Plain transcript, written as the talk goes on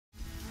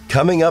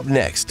Coming up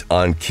next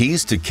on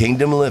Keys to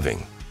Kingdom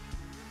Living.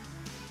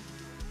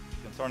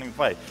 Concerning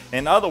faith.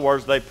 In other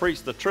words, they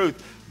preach the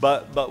truth,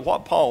 but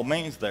what Paul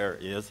means there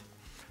is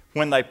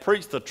when they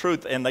preach the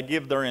truth and they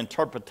give their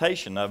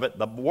interpretation of it,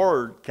 the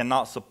word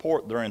cannot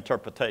support their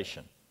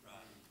interpretation. Right.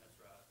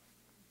 That's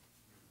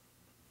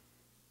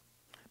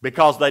right.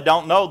 Because they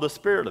don't know the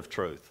spirit of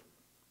truth.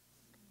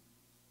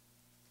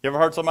 You ever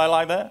heard somebody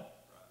like that? Right.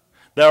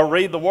 They'll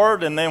read the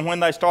word, and then when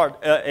they start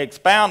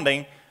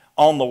expounding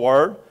on the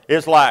word,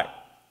 it's like,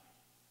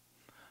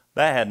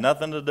 that had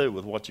nothing to do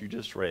with what you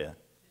just read.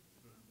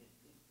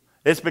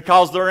 It's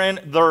because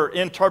their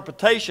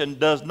interpretation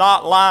does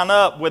not line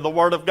up with the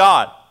Word of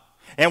God.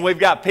 And we've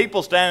got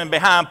people standing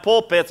behind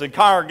pulpits and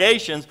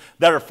congregations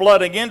that are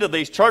flooding into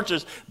these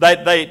churches.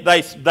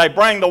 They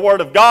bring the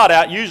Word of God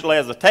out, usually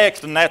as a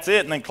text, and that's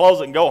it, and then close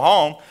it and go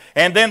home.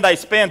 And then they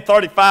spend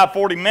 35,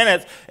 40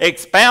 minutes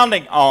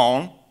expounding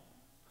on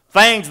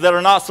things that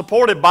are not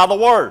supported by the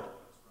Word.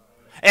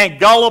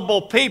 And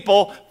gullible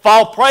people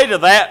fall prey to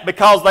that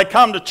because they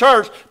come to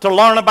church to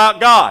learn about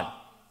God.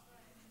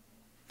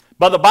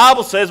 But the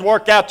Bible says,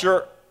 work out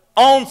your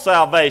own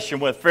salvation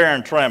with fear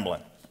and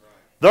trembling.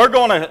 They're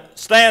going to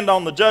stand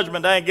on the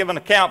judgment day and give an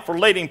account for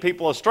leading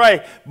people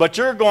astray, but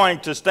you're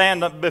going to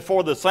stand up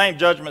before the same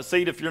judgment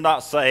seat if you're not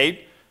saved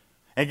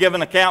and give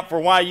an account for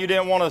why you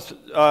didn't want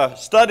to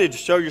study to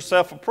show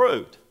yourself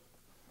approved.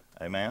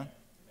 Amen.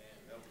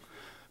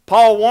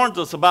 Paul warns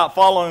us about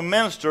following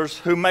ministers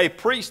who may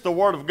preach the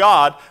Word of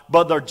God,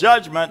 but their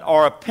judgment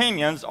or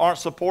opinions aren't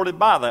supported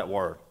by that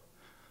Word.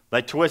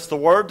 They twist the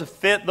Word to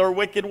fit their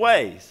wicked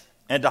ways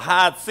and to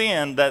hide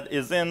sin that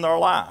is in their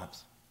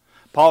lives.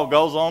 Paul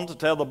goes on to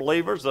tell the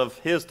believers of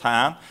his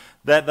time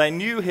that they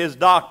knew his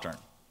doctrine.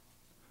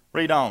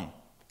 Read on.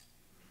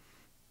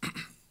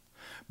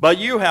 But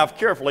you have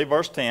carefully,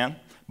 verse 10,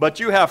 but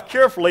you have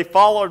carefully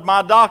followed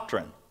my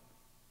doctrine.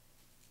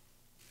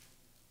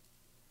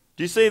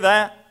 Do you see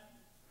that?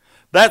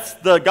 That's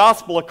the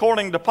gospel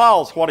according to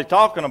Paul's what he's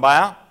talking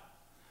about,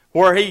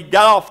 where he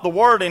got off the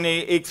Word and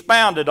he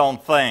expounded on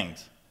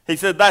things. He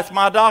said, that's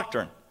my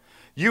doctrine.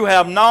 You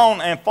have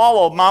known and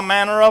followed my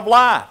manner of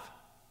life.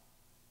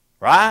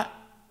 Right?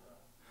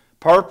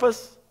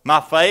 Purpose, my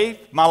faith,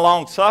 my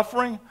long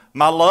suffering,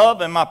 my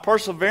love and my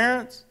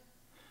perseverance.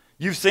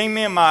 You've seen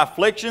me in my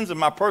afflictions and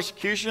my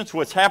persecutions,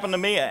 which happened to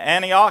me at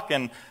Antioch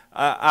and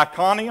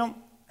Iconium,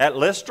 at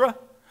Lystra.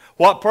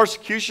 What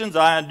persecutions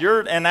I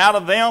endured, and out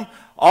of them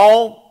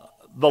all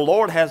the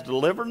Lord has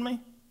delivered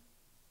me.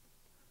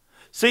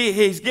 See,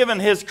 he's given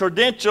his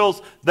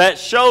credentials that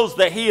shows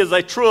that he is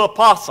a true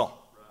apostle.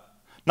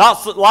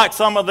 Not like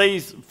some of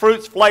these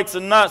fruits, flakes,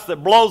 and nuts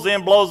that blows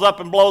in, blows up,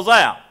 and blows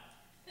out.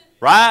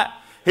 Right?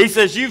 He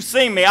says, you've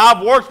seen me.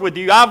 I've worked with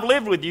you. I've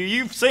lived with you.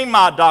 You've seen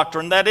my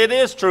doctrine, that it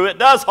is true. It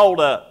does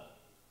hold up.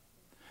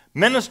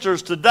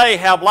 Ministers today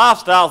have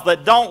lifestyles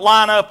that don't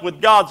line up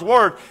with God's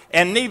Word,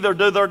 and neither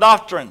do their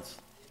doctrines.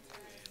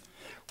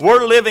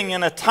 We're living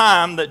in a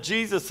time that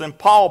Jesus and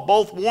Paul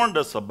both warned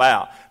us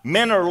about.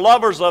 Men are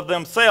lovers of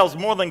themselves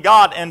more than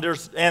God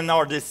and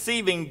are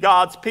deceiving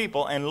God's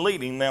people and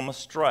leading them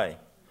astray.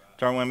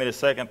 Turn with me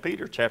to 2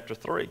 Peter chapter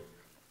 3.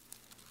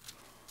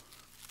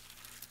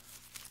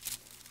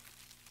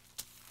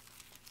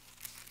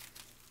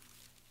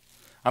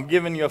 I'm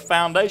giving you a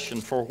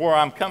foundation for where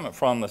I'm coming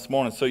from this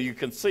morning so you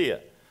can see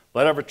it.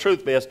 Let every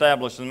truth be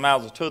established in the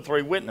mouths of 2 or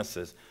 3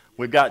 witnesses.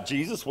 We've got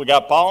Jesus, we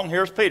got Paul, and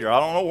here's Peter.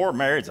 I don't know where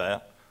Mary's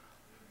at.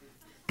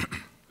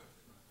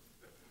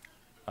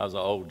 That was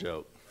an old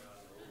joke.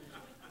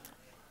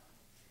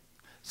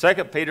 2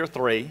 Peter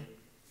 3,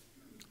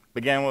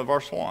 beginning with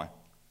verse 1.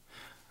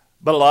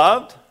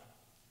 Beloved,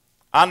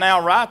 I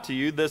now write to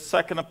you this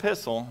second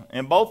epistle,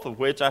 in both of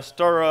which I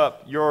stir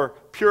up your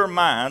pure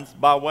minds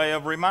by way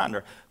of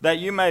reminder, that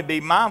you may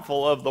be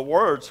mindful of the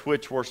words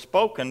which were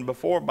spoken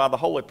before by the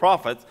holy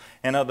prophets,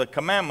 and of the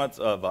commandments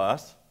of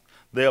us,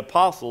 the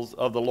apostles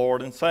of the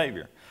Lord and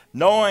Savior.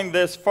 Knowing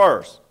this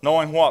first,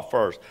 knowing what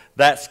first?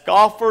 That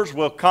scoffers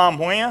will come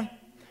when?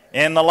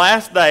 In the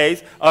last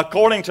days,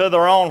 according to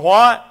their own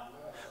what?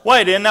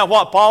 Wait, isn't that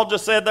what Paul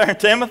just said there in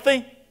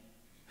Timothy?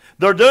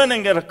 They're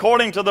doing it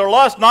according to their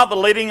lust, not the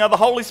leading of the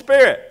Holy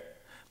Spirit.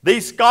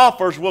 These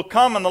scoffers will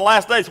come in the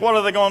last days. What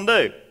are they going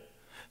to do?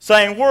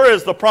 Saying, where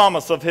is the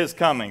promise of his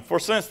coming? For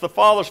since the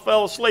fathers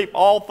fell asleep,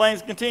 all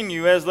things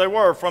continue as they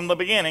were from the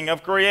beginning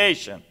of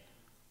creation.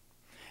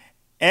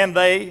 And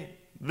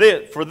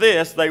for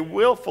this they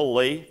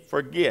willfully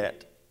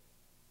forget.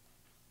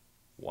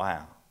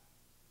 Wow.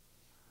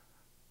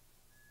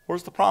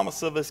 Where's the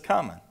promise of his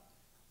coming?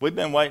 We've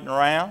been waiting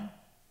around.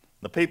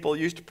 The people who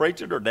used to preach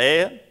it are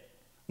dead.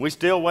 We're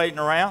still waiting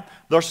around.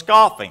 They're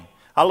scoffing.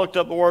 I looked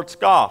up the word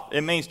scoff.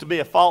 It means to be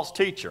a false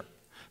teacher.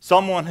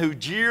 Someone who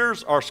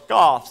jeers or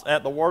scoffs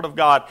at the Word of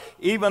God,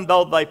 even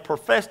though they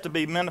profess to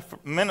be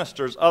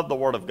ministers of the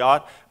Word of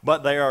God,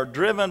 but they are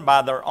driven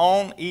by their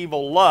own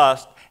evil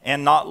lust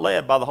and not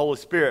led by the Holy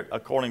Spirit,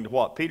 according to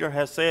what Peter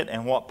has said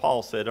and what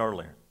Paul said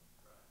earlier.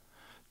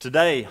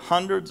 Today,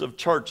 hundreds of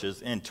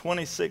churches in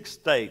 26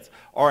 states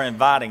are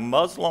inviting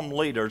Muslim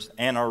leaders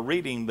and are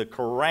reading the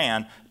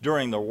Quran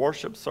during the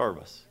worship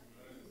service.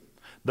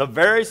 The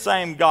very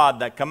same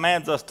God that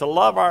commands us to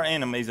love our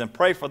enemies and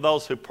pray for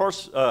those who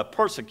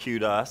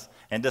persecute us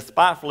and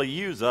despitefully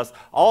use us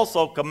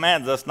also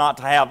commands us not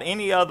to have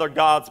any other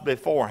gods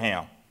before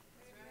him.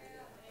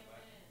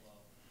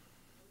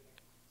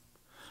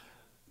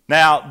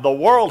 Now, the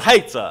world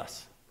hates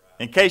us.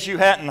 In case you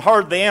hadn't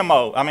heard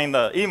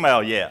the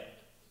email yet.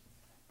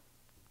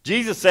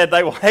 Jesus said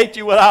they will hate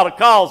you without a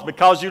cause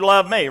because you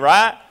love me,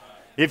 right?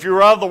 If you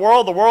were of the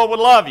world would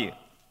love you.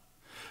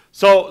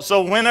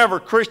 So whenever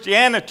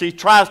Christianity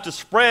tries to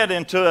spread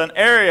into an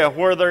area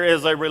where there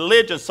is a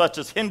religion such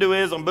as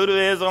Hinduism,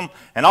 Buddhism,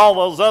 and all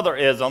those other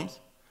isms,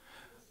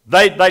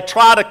 they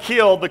try to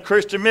kill the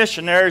Christian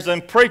missionaries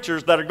and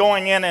preachers that are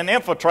going in and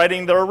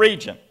infiltrating their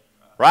region,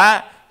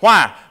 right?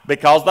 Why?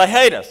 Because they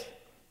hate us.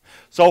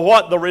 So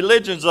what the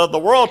religions of the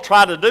world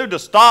try to do to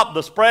stop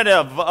the spread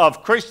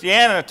of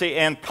Christianity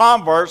and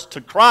converts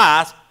to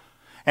Christ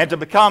and to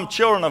become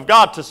children of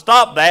God, to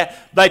stop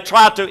that, they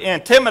try to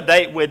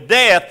intimidate with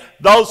death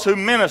those who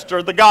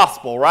minister the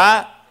gospel,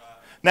 right?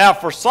 Now,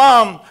 for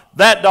some,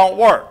 that don't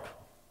work.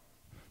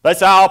 They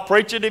say, I'll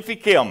preach it if you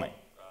kill me.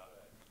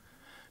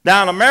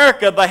 Now, in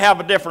America, they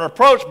have a different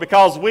approach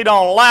because we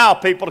don't allow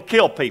people to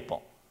kill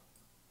people.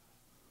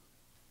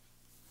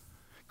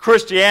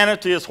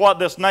 Christianity is what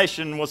this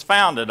nation was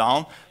founded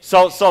on.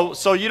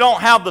 So you don't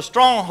have the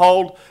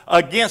stronghold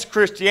against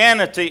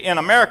Christianity in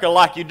America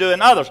like you do in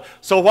others.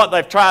 So what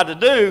they've tried to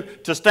do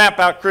to stamp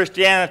out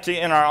Christianity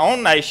in our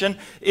own nation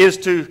is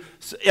to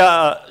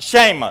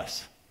shame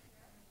us.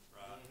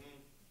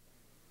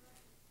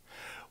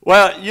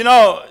 Well, you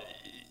know,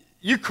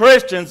 you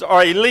Christians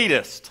are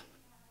elitist.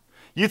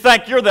 You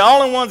think you're the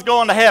only ones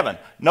going to heaven.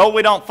 No,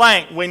 we don't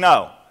think, we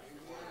know.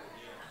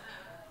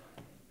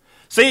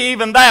 See,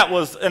 even that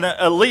was an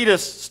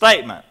elitist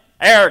statement.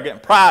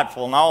 Arrogant,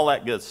 prideful, and all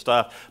that good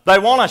stuff. They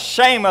want to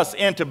shame us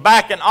into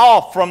backing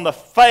off from the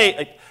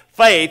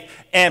faith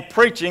and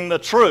preaching the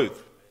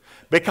truth.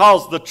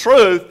 Because the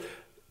truth,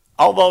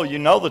 although you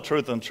know the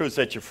truth and the truth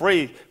sets you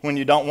free, when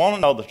you don't want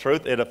to know the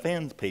truth, it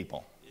offends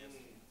people.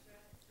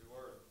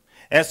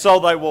 And so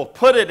they will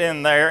put it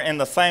in there in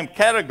the same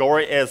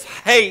category as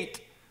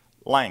hate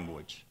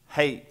language,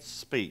 hate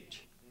speech.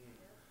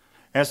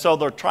 And so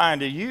they're trying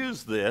to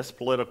use this,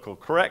 political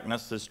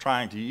correctness is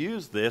trying to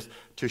use this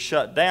to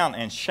shut down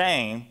and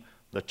shame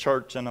the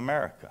church in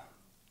America.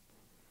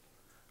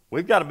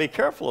 We've got to be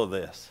careful of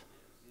this.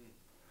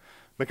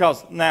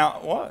 Because, now,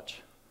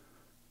 watch.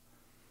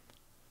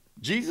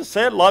 Jesus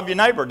said, love your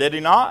neighbor, did he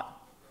not?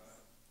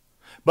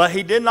 But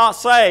he did not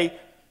say,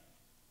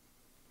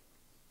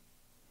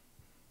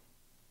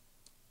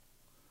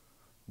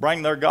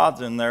 bring their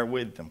gods in there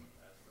with them.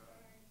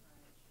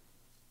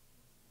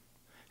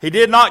 He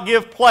did not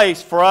give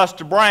place for us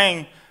to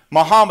bring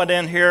Muhammad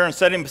in here and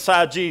set him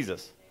beside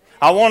Jesus.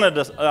 I wanted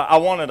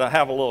to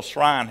have a little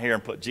shrine here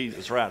and put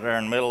Jesus right there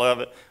in the middle of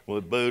it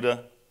with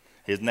Buddha,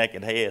 his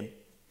naked head,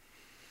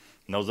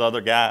 and those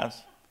other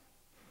guys.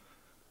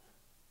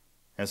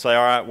 And say,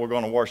 all right, we're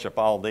going to worship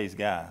all these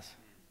guys.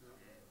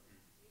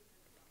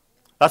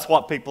 That's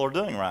what people are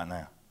doing right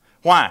now.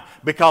 Why?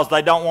 Because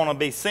they don't want to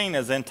be seen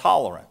as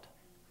intolerant.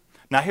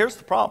 Now, here's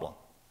the problem.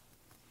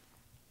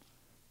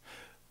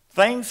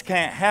 Things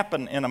can't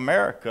happen in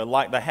America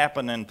like they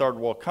happen in third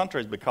world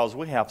countries because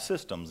we have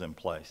systems in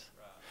place.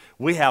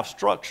 We have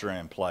structure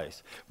in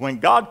place. When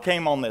God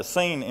came on the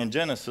scene in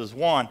Genesis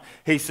 1,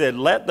 he said,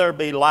 let there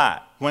be light.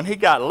 When he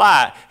got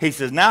light, he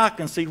says, now I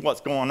can see what's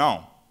going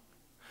on.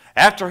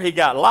 After he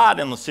got light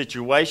in the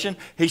situation,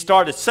 he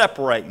started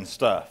separating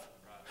stuff.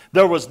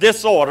 There was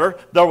disorder,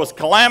 there was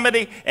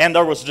calamity, and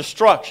there was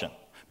destruction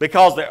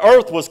because the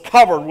earth was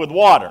covered with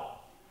water.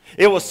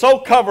 It was so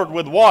covered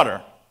with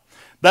water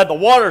that the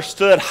water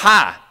stood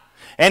high.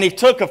 And he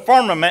took a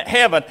firmament,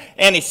 heaven,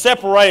 and he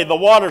separated the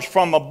waters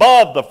from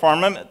above the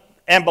firmament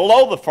and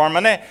below the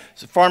firmament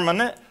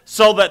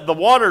so that the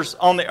waters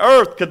on the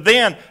earth could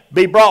then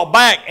be brought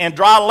back and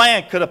dry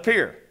land could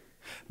appear.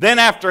 Then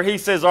after he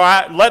says, all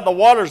right, let the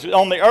waters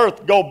on the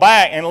earth go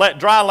back and let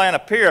dry land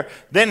appear,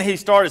 then he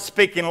started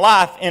speaking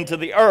life into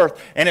the earth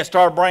and it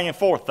started bringing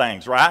forth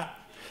things, right?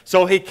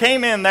 So he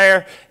came in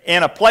there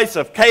in a place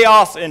of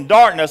chaos and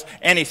darkness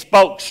and he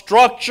spoke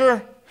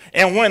structure.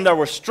 And when there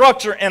was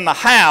structure in the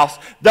house,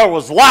 there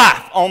was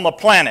life on the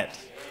planet.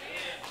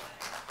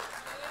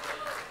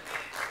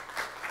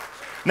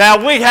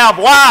 Now, we have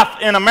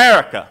life in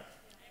America.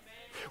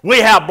 We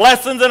have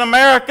blessings in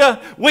America.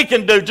 We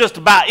can do just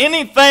about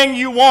anything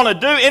you want to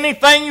do,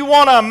 anything you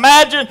want to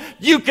imagine.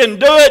 You can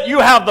do it. You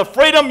have the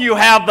freedom. You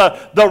have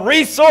the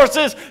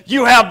resources.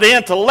 You have the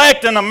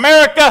intellect in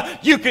America.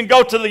 You can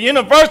go to the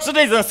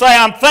universities and say,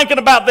 I'm thinking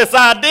about this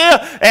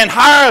idea, and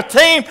hire a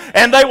team,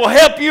 and they will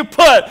help you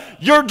put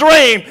your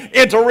dream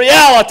into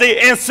reality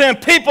and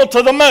send people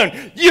to the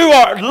moon. You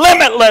are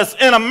limitless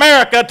in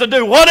America to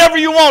do whatever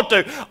you want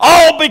to,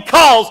 all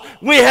because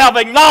we have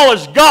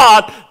acknowledged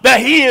God that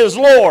he is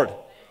Lord.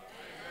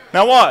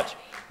 Now watch.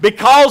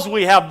 because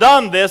we have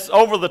done this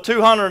over the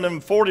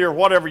 240 or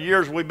whatever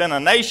years we've been a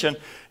nation,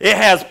 it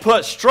has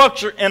put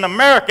structure in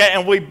America,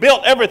 and we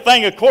built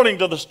everything according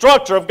to the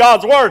structure of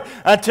God's Word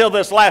until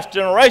this last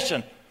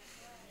generation,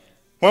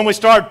 when we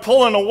started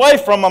pulling away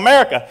from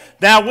America.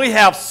 Now we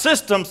have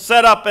systems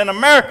set up in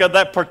America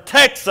that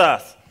protects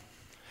us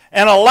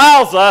and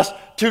allows us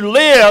to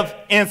live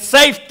in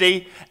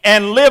safety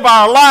and live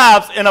our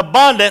lives in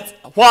abundance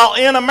while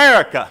in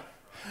America.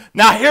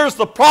 Now here's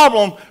the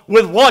problem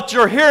with what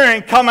you're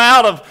hearing come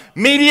out of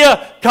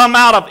media, come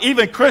out of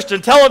even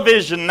Christian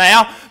television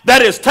now,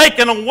 that is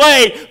taking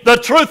away the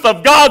truth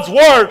of God's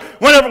Word.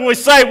 Whenever we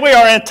say we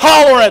are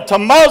intolerant to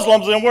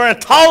Muslims and we're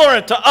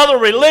intolerant to other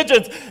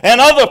religions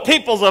and other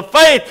peoples of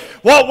faith,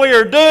 what we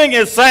are doing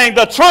is saying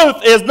the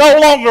truth is no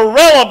longer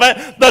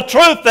relevant. The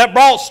truth that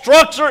brought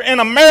structure in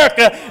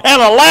America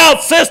and allowed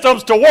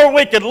systems to where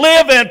we could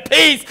live in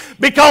peace,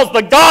 because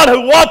the God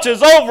who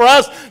watches over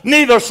us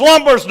neither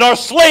slumbers nor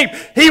sleeps.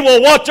 He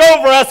will watch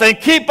over us and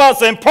keep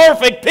us in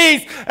perfect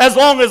peace as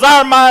long as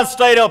our minds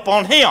stayed up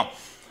on Him.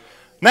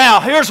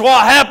 Now, here's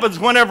what happens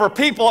whenever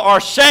people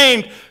are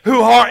shamed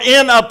who are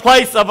in a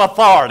place of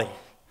authority.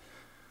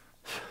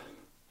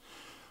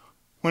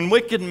 When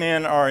wicked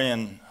men are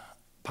in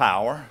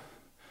power,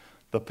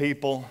 the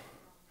people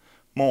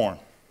mourn.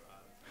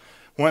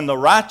 When the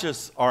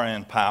righteous are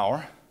in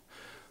power,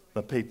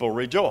 the people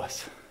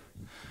rejoice.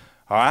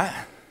 All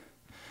right?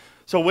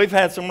 So we've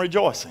had some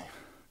rejoicing.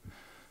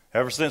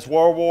 Ever since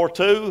World War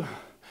II,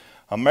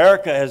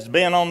 America has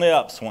been on the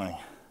upswing.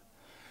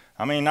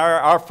 I mean,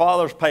 our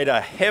fathers paid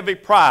a heavy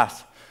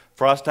price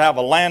for us to have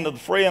a land of the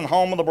free and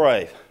home of the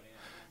brave.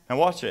 And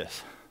watch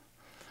this.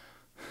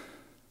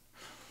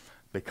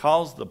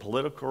 Because the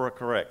political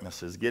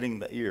correctness is getting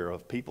the ear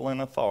of people in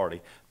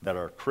authority that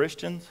are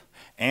Christians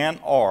and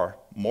are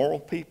moral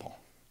people,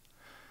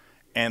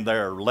 and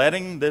they're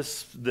letting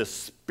this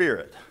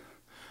spirit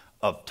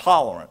of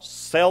tolerance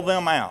sell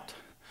them out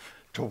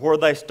to where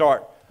they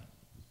start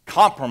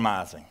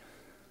compromising.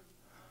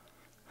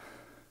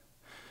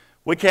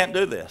 We can't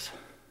do this.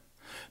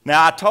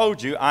 Now, I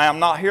told you I am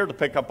not here to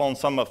pick up on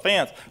some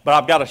offense, but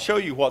I've got to show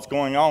you what's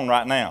going on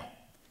right now.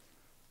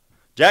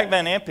 Jack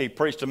Van Impe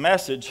preached a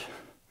message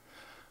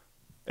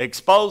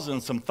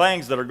exposing some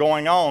things that are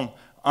going on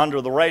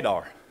under the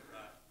radar.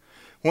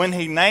 When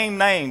he named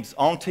names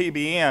on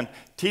TBN,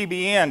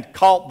 TBN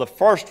caught the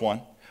first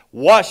one,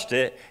 watched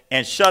it,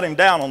 and shut him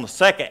down on the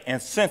second and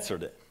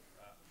censored it.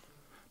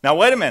 Now,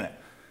 wait a minute.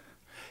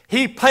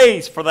 He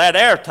pays for that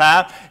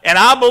airtime, and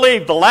I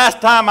believe the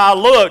last time I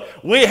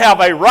looked, we have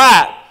a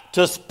right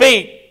to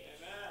speak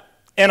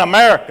in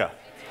America.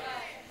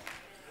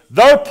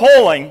 They're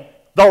pulling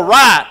the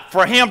right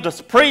for him to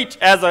preach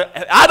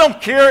I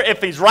don't care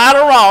if he's right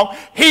or wrong,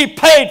 he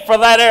paid for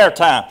that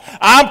airtime.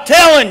 I'm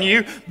telling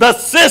you, the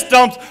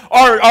systems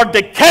are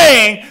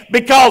decaying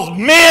because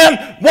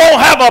men won't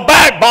have a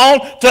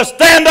backbone to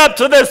stand up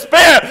to this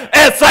spirit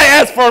and say,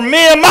 as for me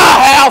and my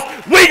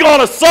house, we're going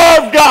to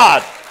serve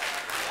God.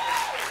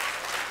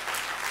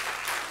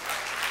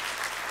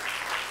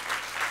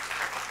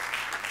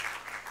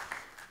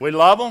 We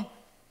love them,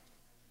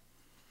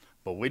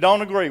 but we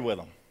don't agree with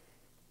them.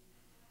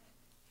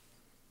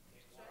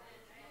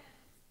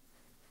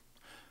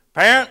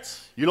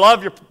 Parents, you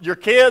love your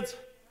kids?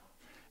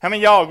 How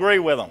many of y'all agree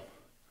with them?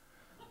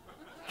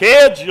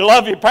 Kids, you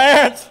love your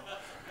parents?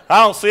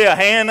 I don't see a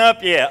hand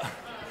up yet.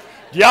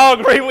 Do y'all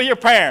agree with your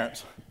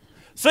parents?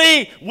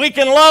 See, we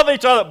can love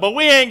each other, but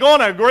we ain't going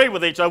to agree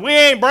with each other. We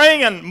ain't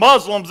bringing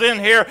Muslims in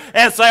here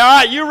and say, all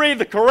right, you read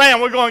the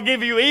Quran, we're going to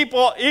give you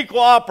equal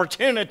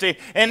opportunity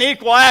and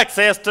equal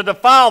access to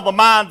defile the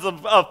minds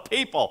of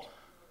people.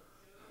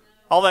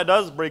 All that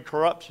does is breed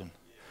corruption.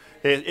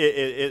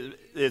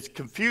 It's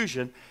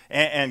confusion,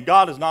 and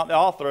God is not the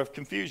author of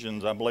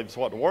confusions, I believe is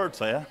what the Word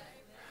says.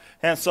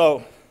 And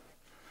so,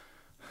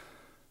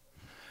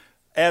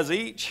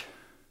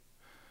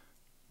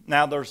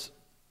 now there's,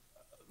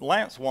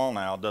 Lance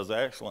Wallnow does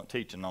excellent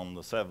teaching on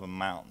the 7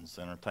 mountains: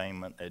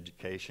 entertainment,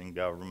 education,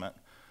 government,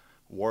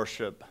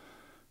 worship,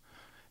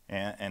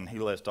 and he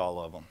lists all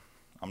of them.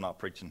 I'm not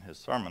preaching his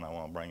sermon, I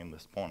want to bring in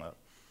this point up.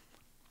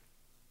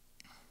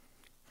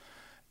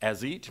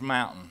 As each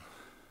mountain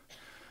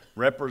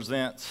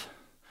represents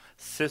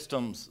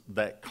systems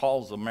that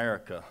cause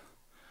America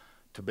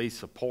to be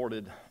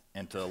supported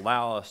and to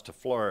allow us to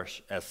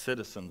flourish as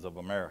citizens of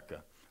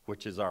America,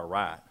 which is our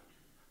right.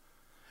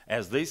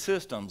 As these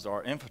systems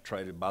are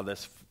infiltrated by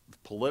this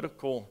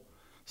political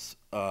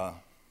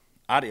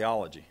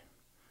ideology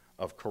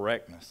of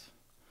correctness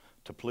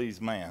to please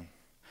man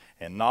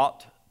and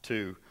not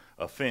to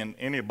offend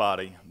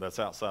anybody that's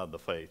outside the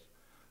faith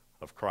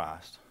of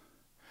Christ,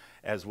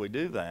 as we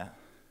do that,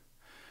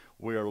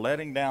 we are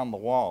letting down the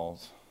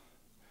walls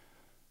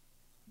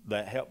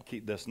that help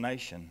keep this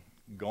nation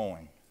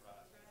going.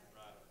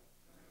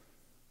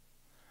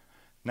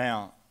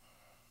 Now,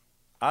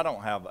 I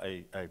don't have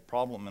a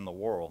problem in the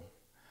world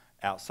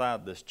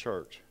outside this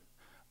church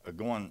of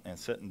going and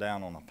sitting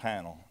down on a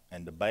panel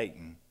and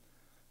debating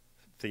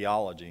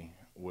theology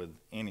with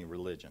any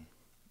religion.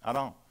 I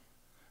don't.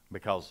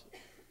 Because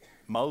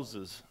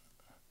Moses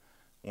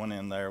went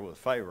in there with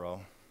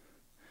Pharaoh,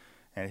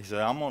 and he said,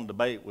 I'm going to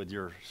debate with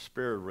your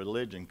spirit of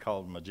religion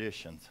called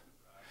magicians.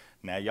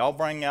 Now, y'all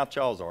bring out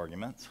y'all's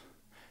arguments.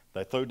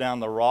 They threw down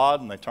the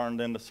rod, and they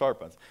turned into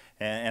serpents.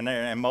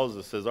 And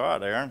Moses says, all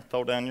right, Aaron,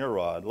 throw down your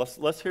rod.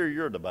 Let's hear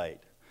your debate.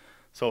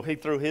 So he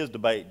threw his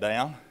debate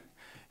down,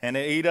 and it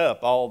ate up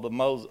all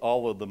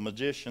of the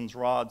magician's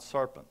rod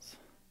serpents.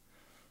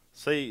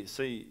 See,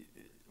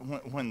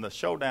 when the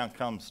showdown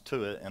comes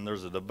to it, and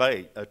there's a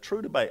debate, a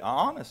true debate, an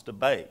honest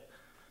debate,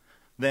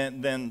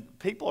 then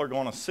people are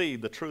going to see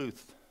the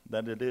truth,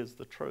 that it is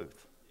the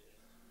truth.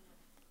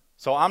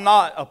 So I'm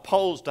not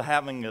opposed to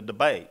having a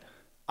debate.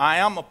 I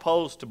am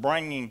opposed to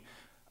bringing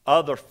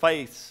other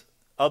faiths,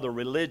 other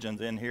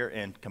religions in here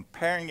and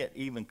comparing it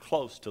even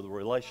close to the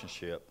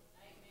relationship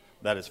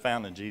that is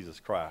found in Jesus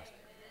Christ.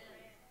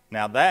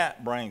 Now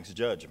that brings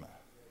judgment.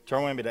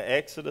 Turn with me to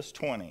Exodus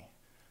 20.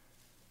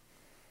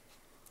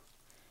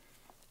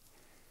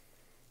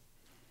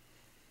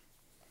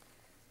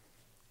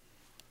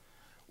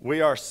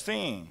 We are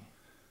seeing,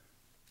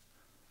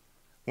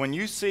 when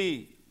you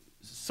see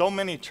so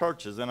many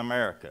churches in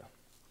America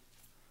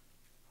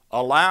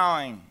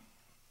allowing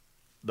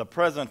the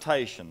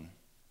presentation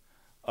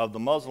of the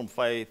Muslim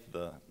faith,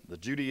 the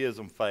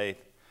Judaism faith,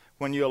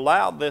 when you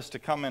allow this to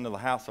come into the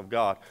house of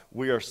God,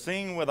 we are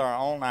seeing with our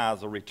own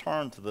eyes a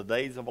return to the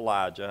days of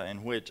Elijah,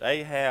 in which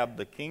Ahab,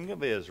 the king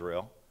of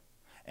Israel,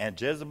 and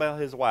Jezebel,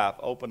 his wife,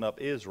 opened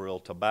up Israel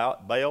to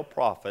Baal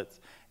prophets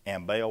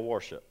and Baal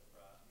worship.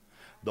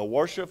 The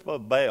worship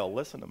of Baal,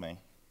 listen to me,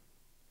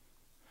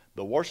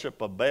 the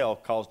worship of Baal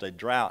caused a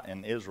drought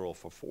in Israel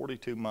for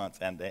 42 months,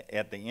 and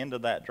at the end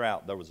of that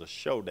drought, there was a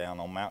showdown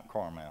on Mount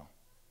Carmel.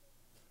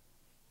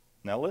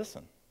 Now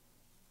listen,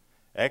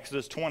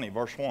 Exodus 20,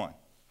 verse 1.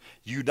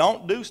 You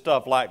don't do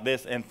stuff like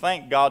this and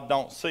think God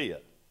don't see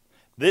it.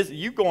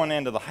 You going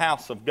into the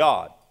house of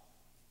God.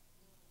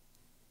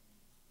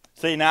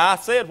 See, now I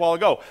said a while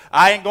ago,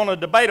 I ain't going to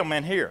debate them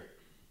in here.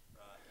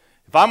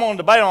 If I'm going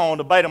to debate them, I'm going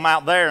to debate them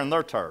out there in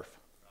their turf.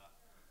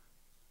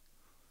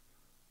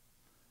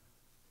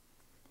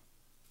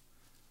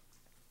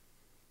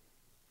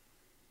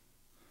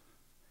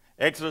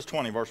 Exodus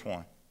 20, verse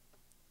 1.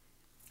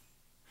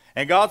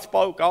 And God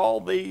spoke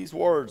all these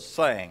words,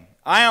 saying,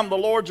 I am the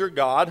Lord your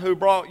God, who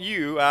brought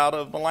you out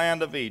of the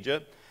land of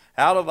Egypt,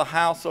 out of the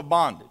house of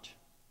bondage.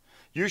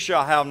 You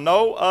shall have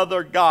no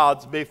other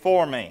gods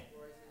before me.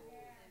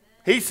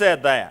 He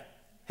said that.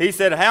 He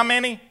said, how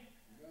many?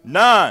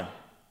 None.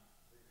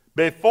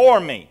 Before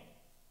me.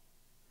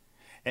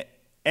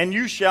 And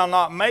you shall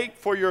not make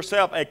for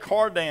yourself a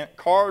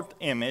carved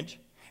image,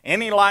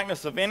 any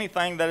likeness of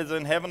anything that is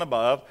in heaven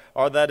above,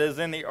 or that is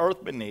in the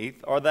earth beneath,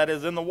 or that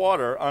is in the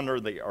water under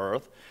the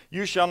earth.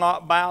 You shall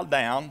not bow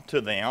down to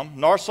them,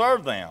 nor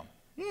serve them.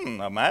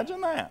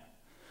 Imagine that.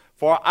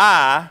 For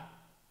I,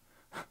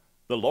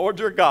 the Lord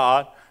your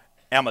God,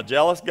 am a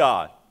jealous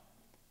God,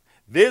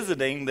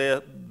 visiting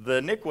the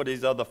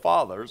iniquities of the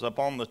fathers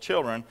upon the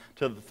children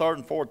to the third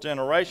and fourth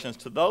generations,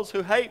 to those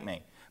who hate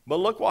me. But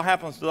look what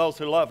happens to those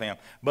who love him.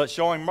 But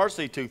showing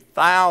mercy to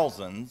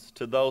thousands,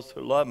 to those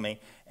who love me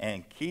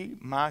and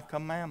keep my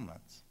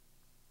commandments.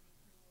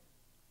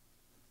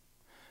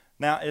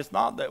 Now, it's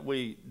not that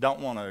we don't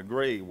want to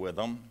agree with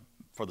them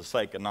for the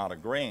sake of not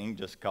agreeing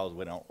just because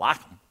we don't like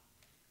them.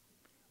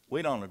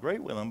 We don't agree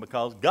with them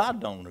because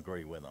God don't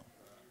agree with them.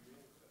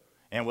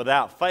 And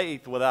without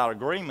faith, without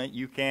agreement,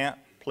 you can't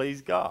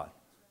please God.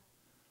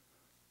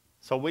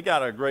 So we got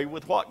to agree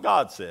with what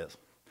God says.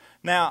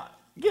 Now,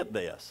 get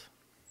this.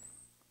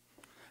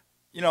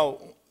 You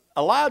know,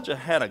 Elijah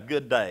had a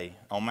good day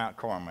on Mount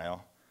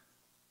Carmel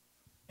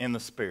in the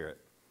Spirit.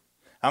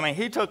 I mean,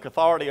 he took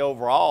authority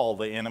over all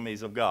the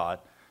enemies of God,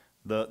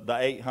 the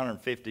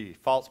 850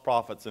 false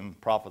prophets and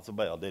prophets of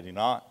Baal, did he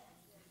not?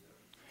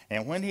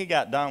 And when he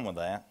got done with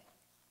that,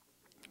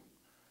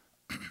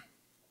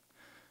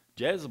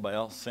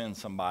 Jezebel sends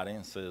somebody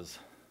and says,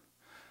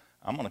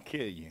 I'm going to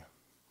kill you.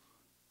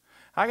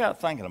 I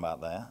got thinking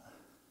about that.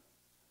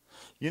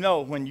 You know,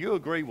 when you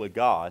agree with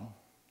God,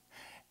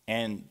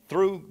 and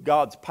through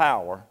God's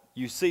power,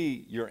 you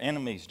see your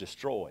enemies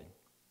destroyed,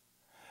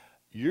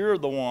 you're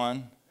the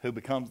one who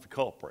becomes the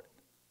culprit.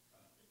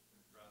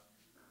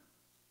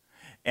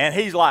 And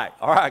he's like,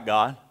 all right,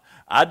 God,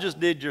 I just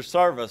did your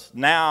service.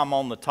 Now I'm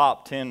on the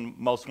top 10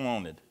 most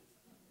wanted.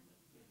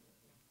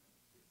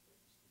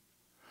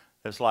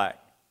 It's like,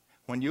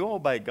 when you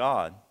obey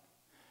God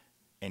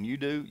and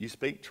you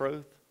speak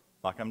truth,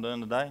 like I'm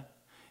doing today,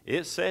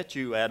 it sets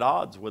you at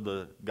odds with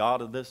the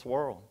God of this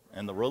world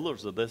and the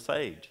rulers of this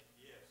age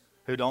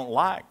who don't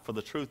like for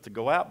the truth to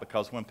go out,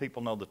 because when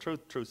people know the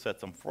truth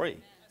sets them free.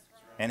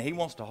 And he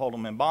wants to hold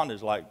them in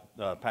bondage like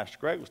Pastor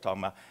Greg was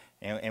talking about,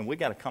 and we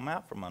got to come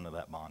out from under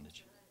that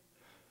bondage.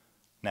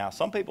 Now,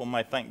 some people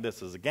may think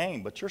this is a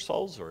game, but your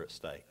souls are at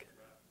stake.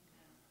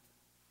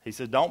 He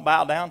says, don't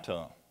bow down to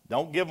them.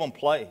 Don't give them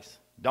place.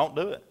 Don't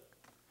do it.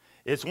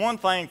 It's one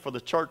thing for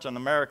the church in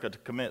America to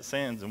commit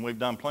sins, and we've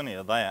done plenty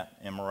of that,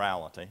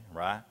 immorality,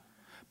 right?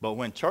 But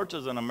when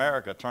churches in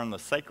America turn the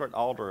sacred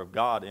altar of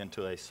God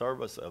into a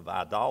service of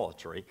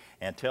idolatry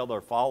and tell their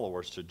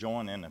followers to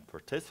join in and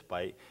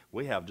participate,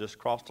 we have just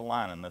crossed a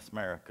line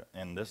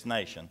in this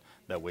nation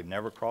that we've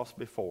never crossed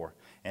before,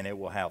 and it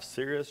will have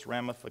serious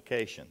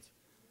ramifications.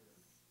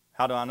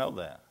 How do I know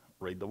that?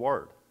 Read the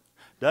Word.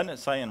 Doesn't it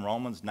say in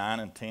Romans 9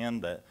 and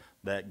 10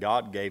 that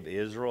God gave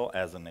Israel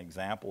as an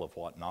example of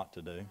what not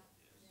to do?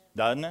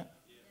 Doesn't it?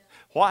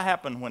 What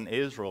happened when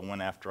Israel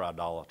went after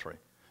idolatry?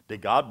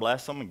 Did God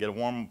bless them and get a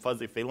warm,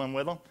 fuzzy feeling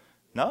with them?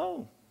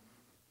 No.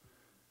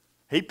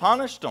 He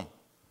punished them.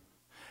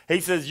 He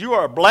says, you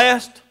are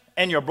blessed,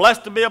 and you're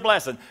blessed to be a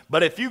blessing.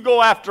 But if you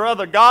go after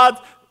other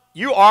gods,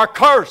 you are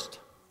cursed.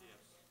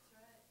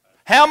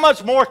 How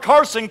much more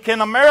cursing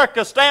can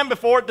America stand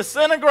before it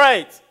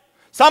disintegrates?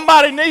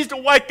 Somebody needs to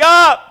wake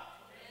up.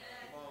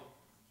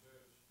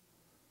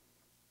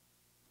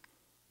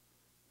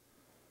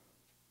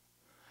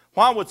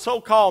 Why would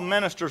so-called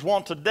ministers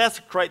want to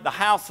desecrate the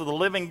house of the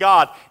living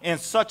God in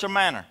such a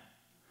manner?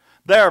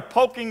 They are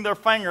poking their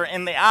finger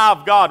in the eye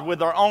of God with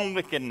their own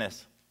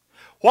wickedness.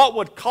 What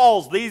would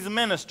cause these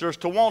ministers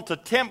to want to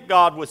tempt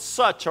God with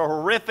such a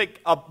horrific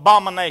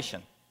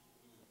abomination?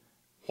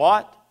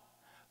 What?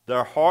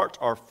 Their hearts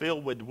are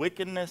filled with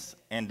wickedness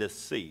and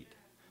deceit.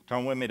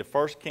 Turn with me to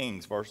 1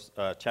 Kings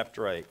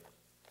chapter 8.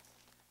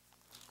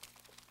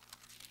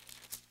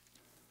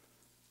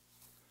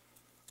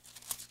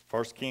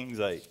 1 Kings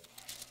 8.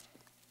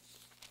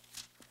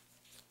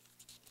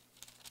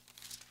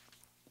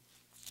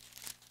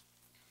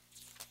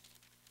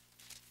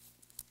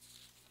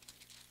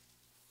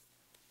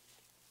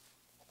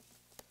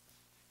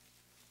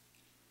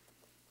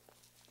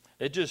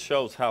 It just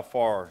shows how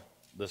far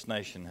this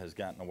nation has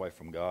gotten away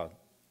from God.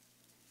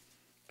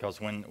 Because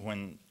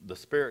when the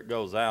spirit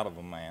goes out of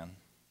a man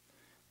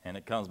and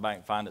it comes back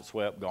and finds it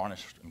swept,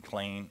 garnished, and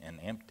clean and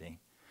empty,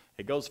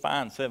 it goes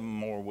find 7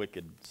 more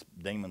wicked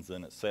demons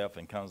in itself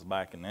and comes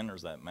back and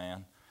enters that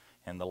man.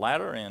 And the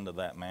latter end of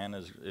that man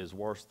is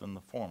worse than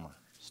the former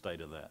state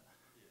of that.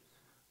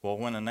 Well,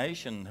 when a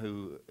nation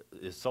who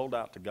is sold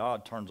out to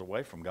God turns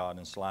away from God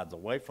and slides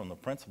away from the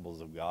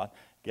principles of God,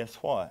 guess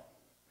what?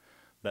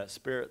 That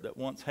spirit that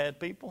once had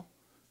people,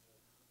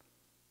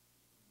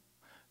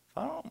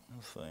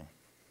 let's see.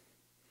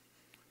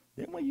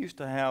 Didn't we used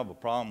to have a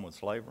problem with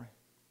slavery?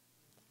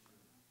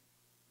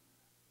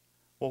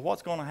 Well,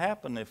 what's going to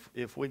happen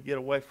if we get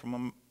away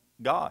from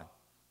God?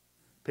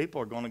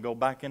 People are going to go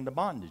back into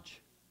bondage.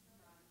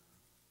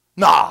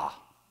 Nah,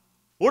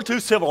 we're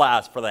too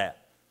civilized for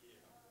that.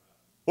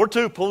 We're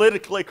too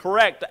politically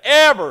correct to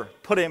ever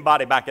put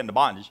anybody back into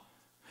bondage.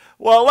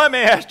 Well, let me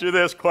ask you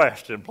this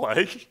question,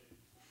 please.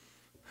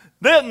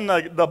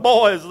 Didn't the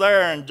boys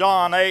there in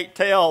John 8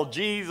 tell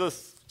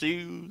Jesus,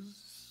 Jews,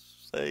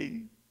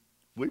 say,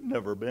 we've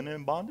never been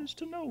in bondage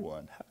to no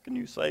one. How can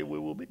you say we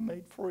will be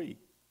made free?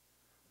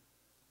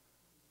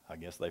 I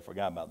guess they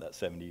forgot about that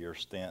 70-year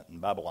stint in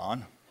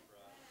Babylon,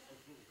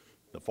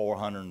 the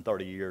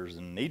 430 years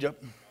in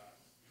Egypt.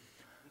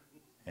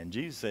 And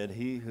Jesus said,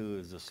 he who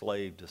is a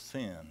slave to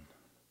sin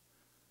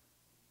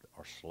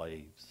are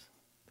slaves.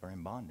 They're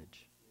in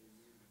bondage.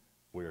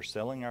 We are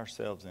selling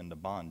ourselves into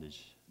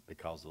bondage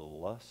because of the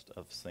lust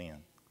of sin.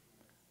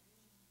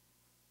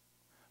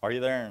 Are you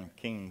there in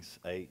Kings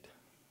 8?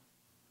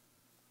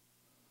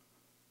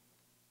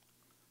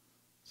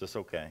 Is this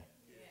okay?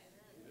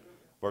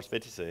 Verse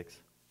 56.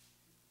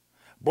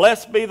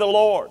 Blessed be the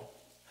Lord,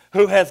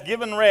 who has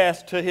given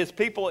rest to his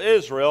people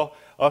Israel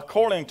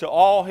according to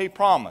all he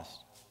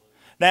promised.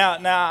 Now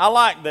I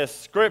like this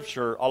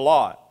scripture a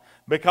lot,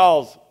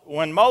 because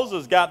when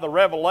Moses got the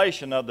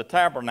revelation of the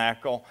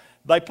tabernacle,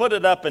 they put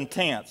it up in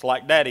tents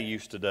like Daddy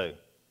used to do.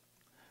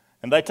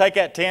 And they take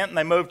that tent and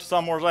they move to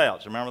somewhere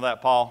else. Remember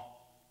that, Paul?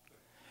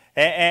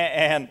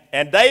 And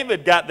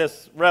David got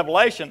this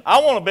revelation.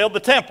 I want to build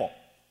the temple.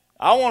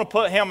 I want to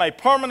put him a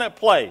permanent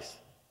place.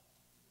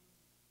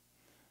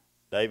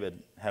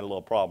 David had a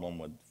little problem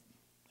with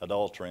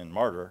adultery and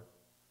murder.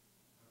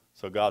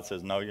 So God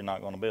says, no, you're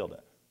not going to build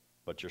it,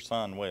 but your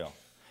son will.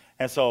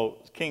 And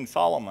so King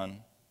Solomon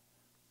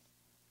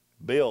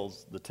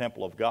builds the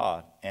temple of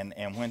God. And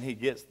when he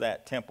gets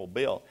that temple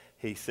built,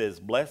 he says,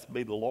 blessed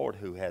be the Lord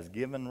who has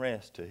given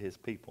rest to his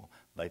people.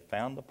 They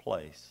found a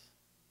place.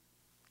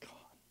 God.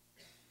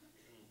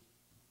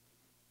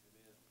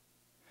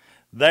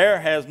 There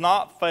has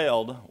not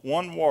failed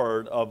one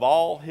word of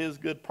all his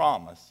good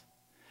promise,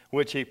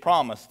 which he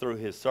promised through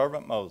his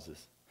servant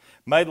Moses.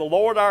 May the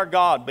Lord our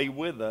God be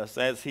with us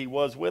as he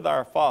was with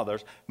our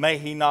fathers. May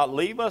he not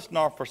leave us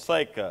nor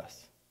forsake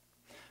us,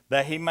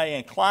 that he may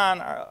incline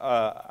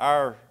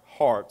our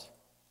hearts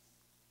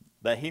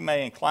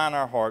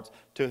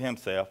to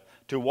himself,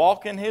 to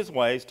walk in his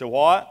ways, to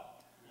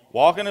what?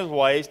 Walk in his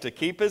ways, to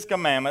keep his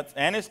commandments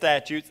and his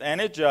statutes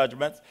and his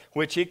judgments,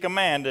 which he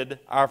commanded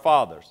our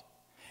fathers.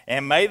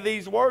 And may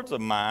these words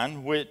of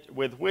mine, with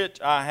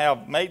which I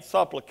have made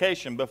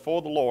supplication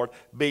before the Lord,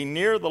 be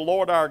near the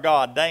Lord our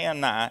God day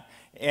and night,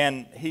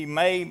 and he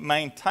may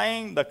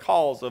maintain the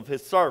cause of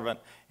his servant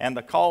and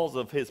the cause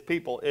of his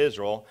people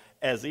Israel,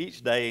 as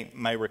each day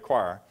may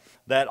require,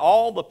 that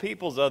all the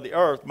peoples of the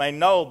earth may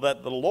know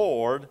that the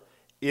Lord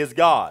is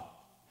God.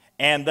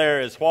 And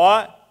there is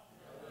what?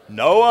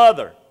 No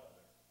other.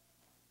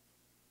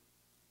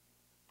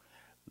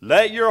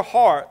 Let your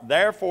heart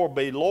therefore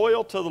be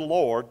loyal to the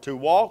Lord, to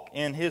walk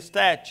in his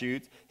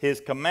statutes,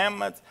 his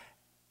commandments,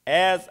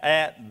 as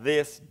at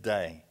this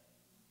day.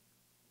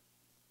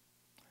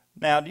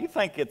 Now, do you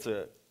think it's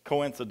a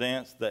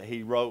coincidence that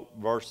he wrote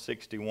verse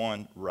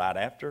 61 right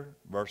after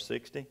verse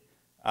 60?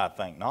 I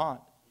think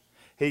not.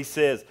 He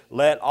says,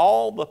 let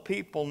all the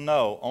people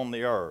know on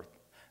the earth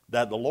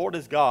that the Lord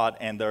is God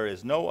and there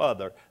is no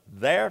other.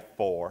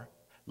 Therefore,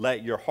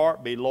 let your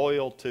heart be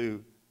loyal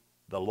to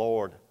the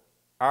Lord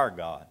our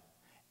God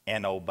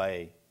and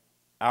obey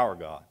our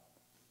God.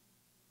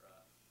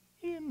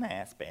 Isn't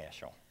that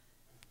special?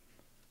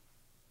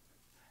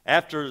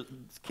 After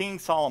King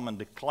Solomon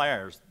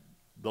declares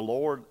the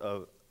Lord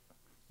of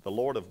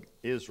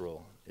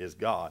Israel is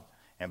God,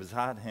 and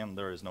beside him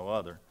there is no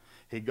other,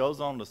 he goes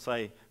on to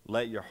say,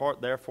 let your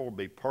heart therefore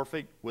be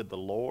perfect with the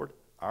Lord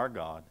our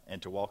God,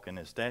 and to walk in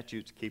his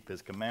statutes, keep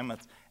his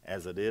commandments,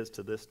 as it is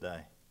to this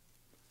day.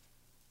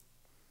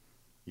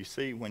 You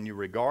see, when you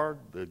regard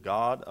the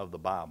God of the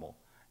Bible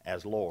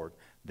as Lord,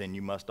 then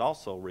you must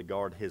also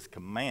regard his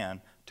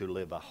command to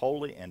live a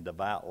holy and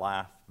devout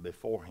life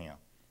before him.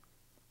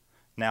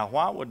 Now,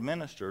 why would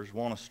ministers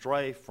want to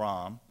stray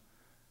from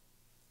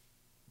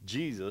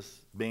Jesus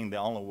being the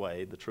only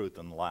way, the truth,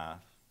 and the life,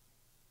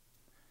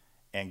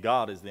 and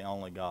God is the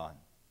only God?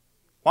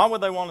 Why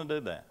would they want to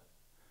do that?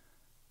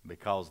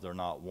 Because they're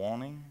not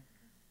wanting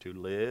to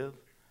live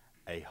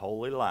a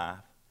holy life,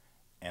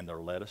 and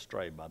they're led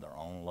astray by their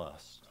own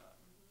lust.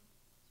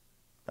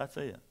 That's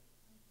it.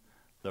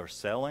 They're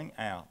selling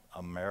out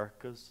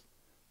America's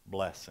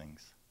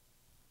blessings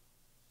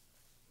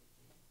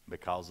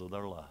because of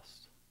their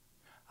lust.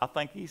 I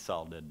think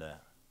Esau did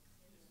that.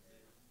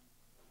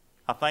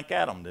 I think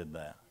Adam did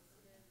that.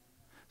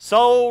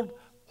 Sold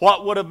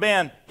what would have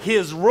been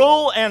his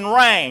rule and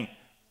reign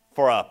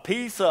for a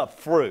piece of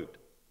fruit.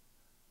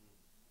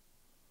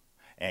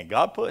 And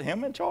God put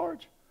him in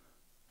charge.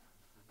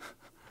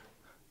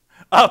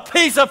 A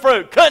piece of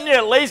fruit. Couldn't you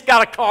at least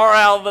got a car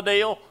out of the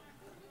deal?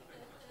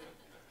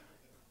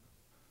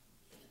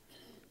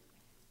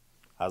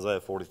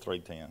 Isaiah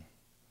 43:10.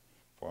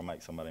 Before I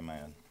make somebody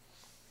mad.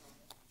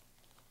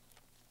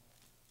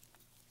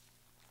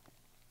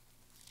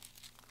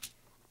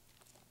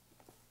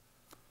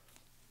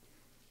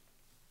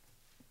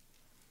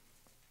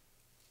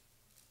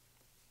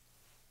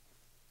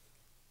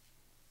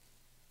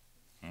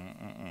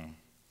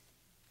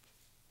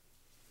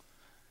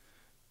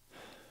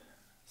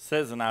 It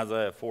says in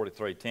Isaiah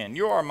 43:10,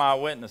 you are my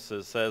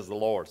witnesses, says the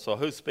Lord. So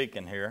who's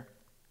speaking here?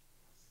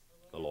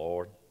 The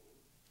Lord.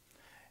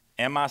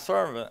 And my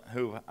servant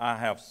who I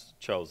have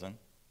chosen,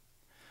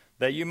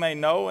 that you may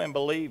know and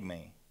believe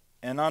me,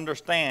 and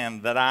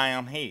understand that I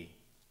am he.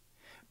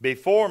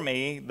 Before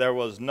me there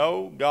was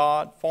no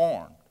God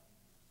formed,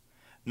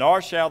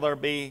 nor shall there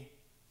be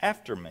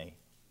after me.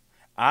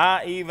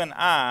 I, even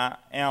I,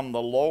 am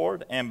the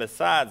Lord, and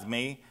besides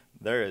me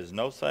there is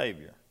no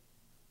Savior.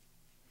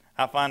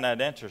 I find that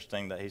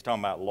interesting that he's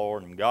talking about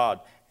Lord and God,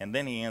 and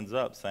then he ends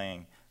up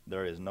saying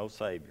there is no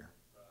Savior.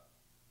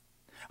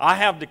 I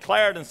have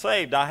declared and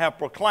saved, I have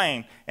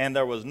proclaimed, and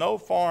there was no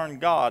foreign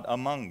God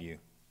among you.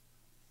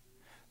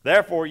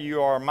 Therefore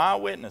you are my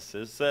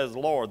witnesses, says the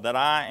Lord, that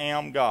I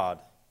am God.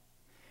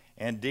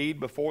 Indeed,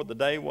 before the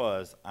day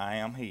was, I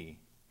am he,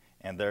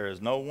 and there is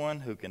no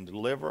one who can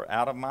deliver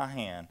out of my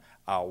hand.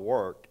 I'll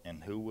work,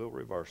 and who will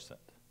reverse it?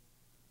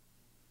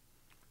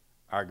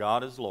 Our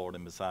God is Lord,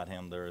 and beside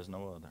him there is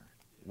no other.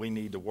 We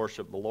need to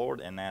worship the Lord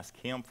and ask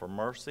him for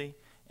mercy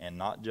and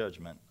not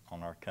judgment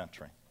on our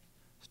country.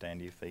 Stand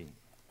to your feet.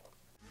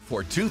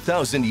 For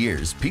 2,000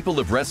 years, people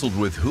have wrestled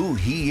with who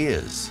he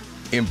is.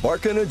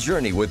 Embark on a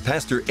journey with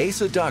Pastor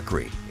Asa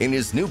Dockery in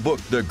his new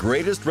book, The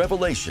Greatest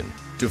Revelation.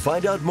 To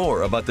find out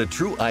more about the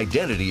true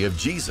identity of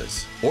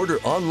Jesus, order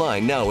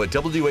online now at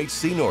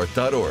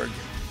whcnorth.org.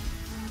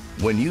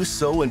 When you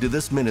sow into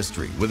this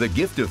ministry with a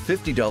gift of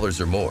 $50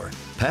 or more,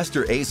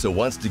 Pastor Asa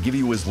wants to give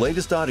you his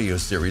latest audio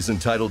series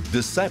entitled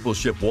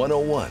Discipleship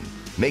 101,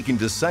 Making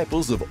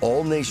Disciples of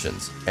All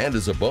Nations, and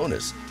as a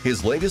bonus,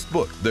 his latest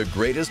book, The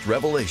Greatest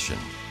Revelation.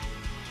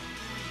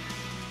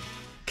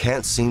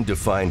 Can't seem to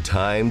find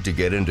time to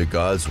get into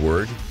God's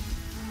Word?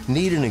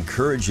 Need an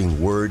encouraging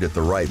word at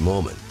the right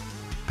moment?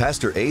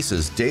 Pastor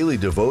Asa's daily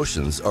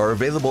devotions are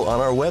available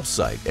on our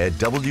website at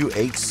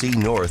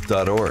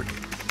whcnorth.org.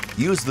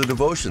 Use the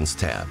Devotions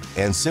tab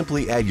and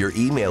simply add your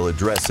email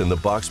address in the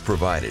box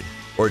provided,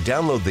 or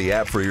download the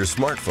app for your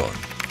smartphone.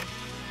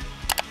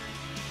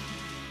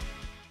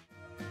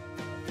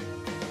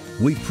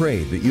 We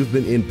pray that you've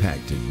been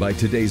impacted by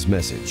today's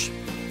message.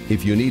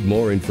 If you need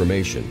more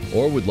information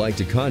or would like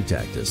to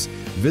contact us,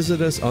 visit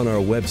us on our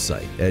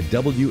website at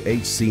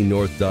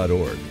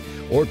whcnorth.org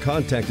or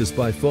contact us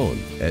by phone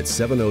at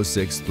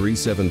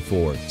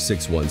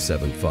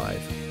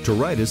 706-374-6175. To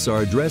write us,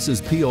 our address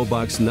is P.O.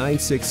 Box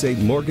 968,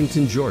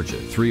 Morganton, Georgia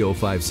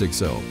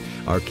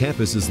 30560. Our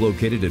campus is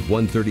located at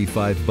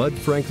 135 Bud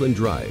Franklin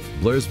Drive,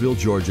 Blairsville,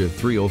 Georgia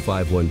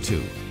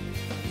 30512.